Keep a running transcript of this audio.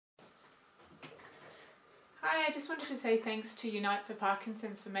Hi, I just wanted to say thanks to Unite for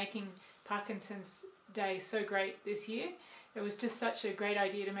Parkinson's for making Parkinson's Day so great this year. It was just such a great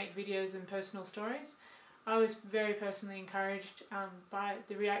idea to make videos and personal stories. I was very personally encouraged by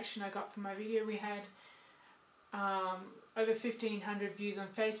the reaction I got from my video. We had over 1,500 views on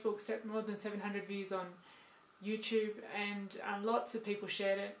Facebook, more than 700 views on YouTube, and lots of people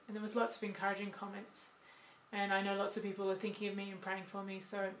shared it, and there was lots of encouraging comments. And I know lots of people are thinking of me and praying for me.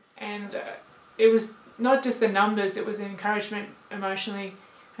 It was not just the numbers, it was an encouragement emotionally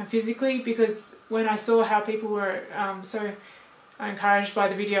and physically, because when I saw how people were so encouraged by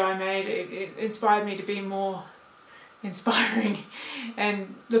the video I made, it inspired me to be more inspiring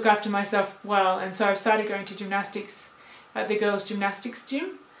and look after myself well. And so I've started going to gymnastics at the girls' gymnastics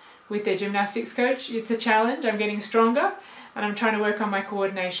gym with their gymnastics coach. It's a challenge. I'm getting stronger and I'm trying to work on my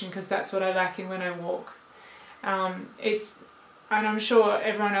coordination, because that's what I lack in when I walk. And I'm sure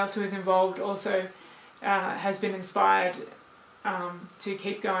everyone else who is involved also has been inspired to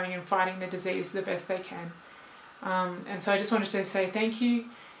keep going and fighting the disease the best they can. And so I just wanted to say thank you,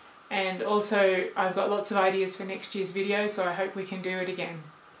 and also I've got lots of ideas for next year's video, so I hope we can do it again.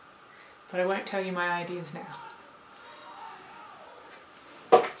 But I won't tell you my ideas now.